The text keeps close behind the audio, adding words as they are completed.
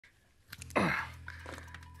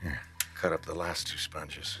cut up the last 2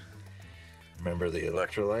 sponges. Remember the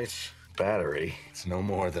electrolytes? Battery, it's no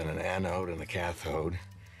more than an anode and a cathode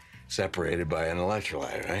separated by an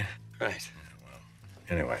electrolyte, right? Right. Well,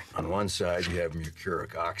 anyway, on one side you have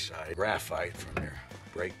mercuric oxide, graphite from your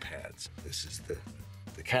brake pads. This is the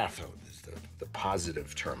cathode, this is the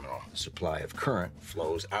positive terminal. The supply of current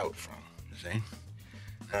flows out from, you see?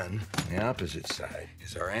 And on the opposite side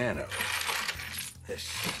is our anode. This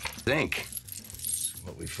zinc,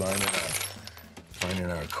 what we find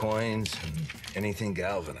in our coins and anything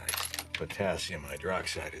galvanized. Potassium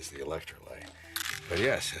hydroxide is the electrolyte. But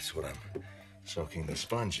yes, that's what I'm soaking the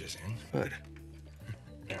sponges in. Good.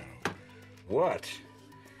 Now, what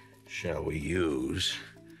shall we use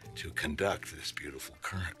to conduct this beautiful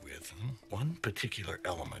current with? One particular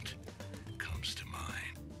element comes to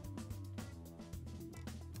mind.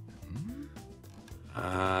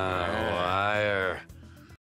 Wire.